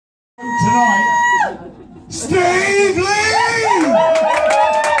tonight, Steve Lee!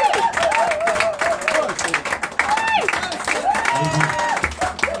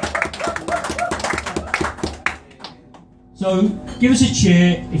 So, give us a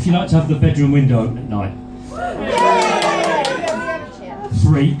cheer if you like to have the bedroom window open at night.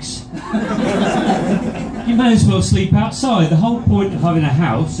 Freaks. You may as well sleep outside. The whole point of having a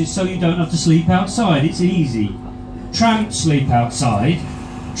house is so you don't have to sleep outside. It's easy. Tramps sleep outside.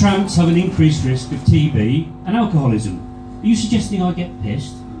 Tramps have an increased risk of TB and alcoholism. Are you suggesting I get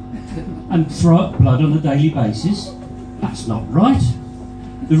pissed and throw up blood on a daily basis? That's not right.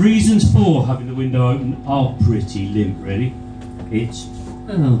 The reasons for having the window open are pretty limp, really. It's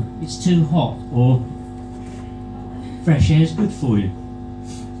too hot, or fresh air's good for you.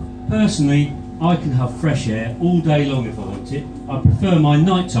 Personally, I can have fresh air all day long if I want it. I prefer my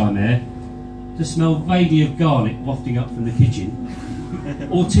nighttime air to smell vaguely of garlic wafting up from the kitchen,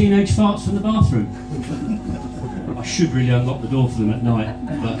 or teenage farts from the bathroom. I should really unlock the door for them at night,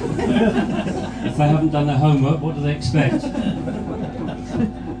 but if they haven't done their homework, what do they expect?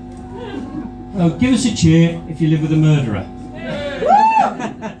 Give us a cheer if you live with a murderer.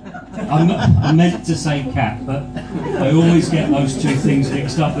 I meant to say cat, but I always get those two things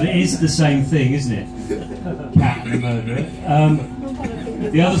mixed up, but it is the same thing, isn't it? Cat and a murderer.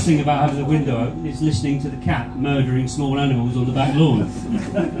 The other thing about having the window open is listening to the cat murdering small animals on the back lawn.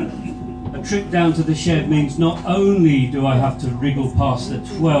 A trip down to the shed means not only do I have to wriggle past the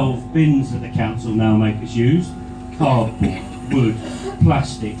 12 bins that the council now make us use, cardboard, wood,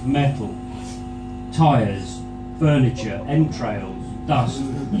 plastic, metal, tyres, furniture, entrails, dust,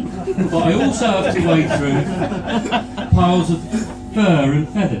 but I also have to wade through piles of fur and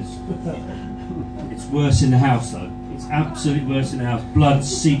feathers. It's worse in the house though. It's absolutely worse in the house. Blood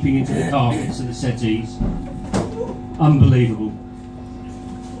seeping into the carpets and the settees. Unbelievable.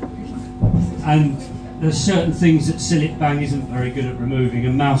 And there's certain things that Sillet Bang isn't very good at removing,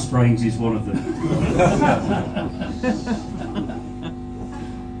 and mouse brains is one of them.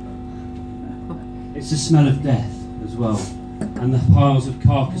 It's the smell of death as well, and the piles of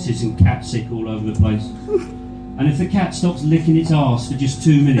carcasses and cat sick all over the place. And if the cat stops licking its arse for just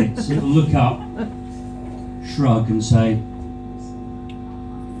 2 minutes, it'll look up, shrug and say,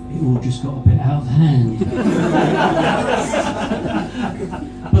 it all just got a bit out of hand.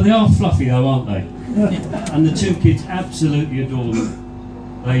 But they are fluffy though, aren't they? And the two kids absolutely adore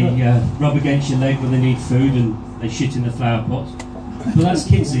them. They rub against your leg when they need food, and they shit in the flower pots. But that's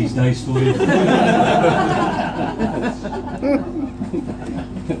kids these days for you.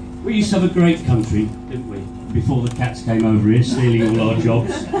 We used to have a great country, didn't we? Before the cats came over here, stealing all our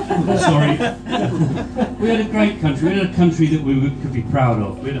jobs. Sorry. We had a great country. We had a country that we could be proud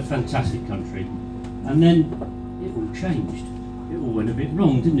of. We had a fantastic country. And then it all changed. It all went a bit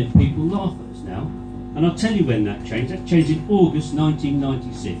wrong, didn't it? People laugh at us now. And I'll tell you when that changed. That changed in August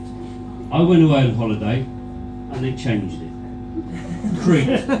 1996. I went away on holiday and they changed it.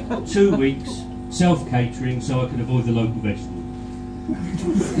 Crete, 2 weeks, self-catering so I could avoid the local vegetables.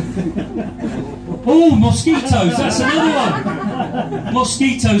 Oh, mosquitoes, that's another one.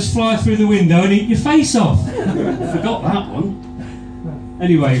 Mosquitoes fly through the window and eat your face off. Forgot that one.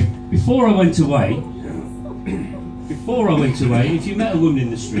 Anyway, before I went away, if you met a woman in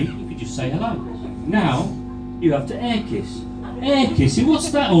the street, you could just say hello. Now, you have to air kiss. Air kissing, what's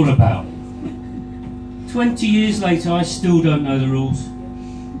that all about? 20 years later, I still don't know the rules.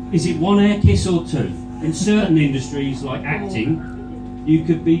 Is it 1 air kiss or 2? In certain industries, like acting, you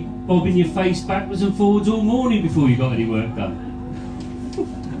could be bobbing your face backwards and forwards all morning before you got any work done.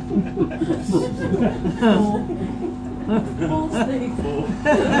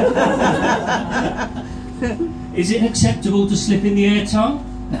 Is it acceptable to slip in the air tongue?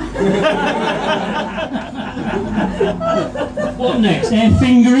 What next? Air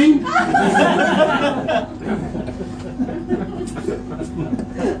fingering?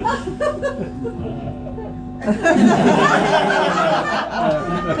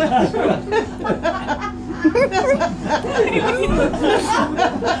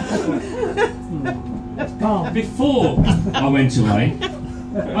 Before I went away,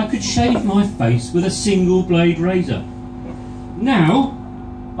 I could shave my face with a single blade razor. Now,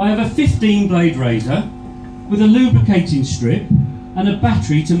 I have a 15 blade razor with a lubricating strip and a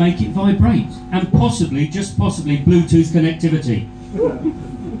battery to make it vibrate, and possibly, just possibly, Bluetooth connectivity.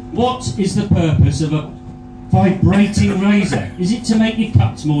 What is the purpose of a vibrating razor? Is it to make your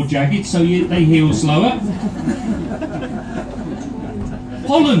cuts more jagged so they heal slower?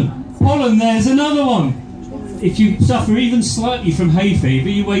 Pollen, there's another one. If you suffer even slightly from hay fever,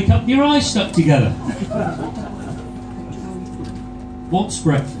 you wake up with your eyes stuck together. What's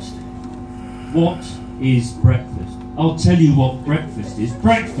breakfast? What is breakfast? I'll tell you what breakfast is.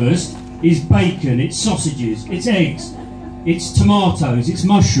 Breakfast is bacon, it's sausages, it's eggs, it's tomatoes, it's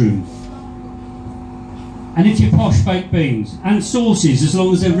mushrooms. And if you're posh, baked beans. And sauces, as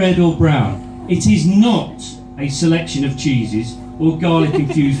long as they're red or brown. It is not a selection of cheeses or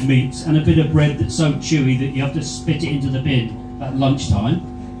garlic-infused meats and a bit of bread that's so chewy that you have to spit it into the bin at lunchtime.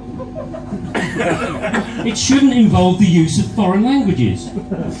 It shouldn't involve the use of foreign languages.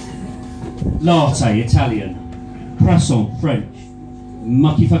 Latte, Italian. Croissant, French.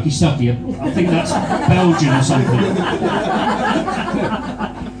 Mucky fucky sucky, I think that's Belgian or something.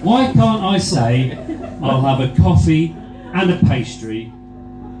 Why can't I say I'll have a coffee and a pastry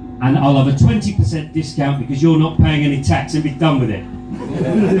and I'll have a 20% discount because you're not paying any tax, and be done with it? And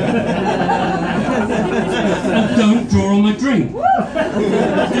don't draw on my drink.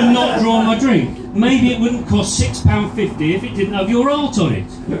 Do not draw on my drink. Maybe it wouldn't cost £6.50 if it didn't have your art on it.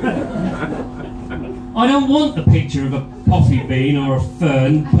 I don't want a picture of a coffee bean or a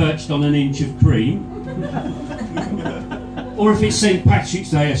fern perched on an inch of cream. Or if it's St. Patrick's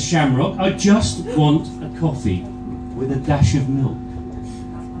Day, a shamrock. I just want a coffee with a dash of milk.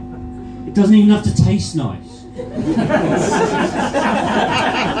 It doesn't even have to taste nice.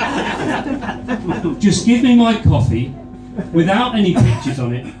 Just give me my coffee without any pictures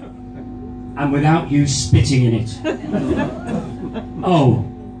on it and without you spitting in it. Oh,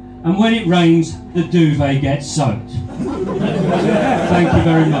 and when it rains, the duvet gets soaked. Thank you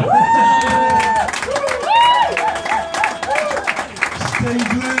very much.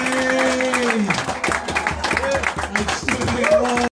 Steve Lee.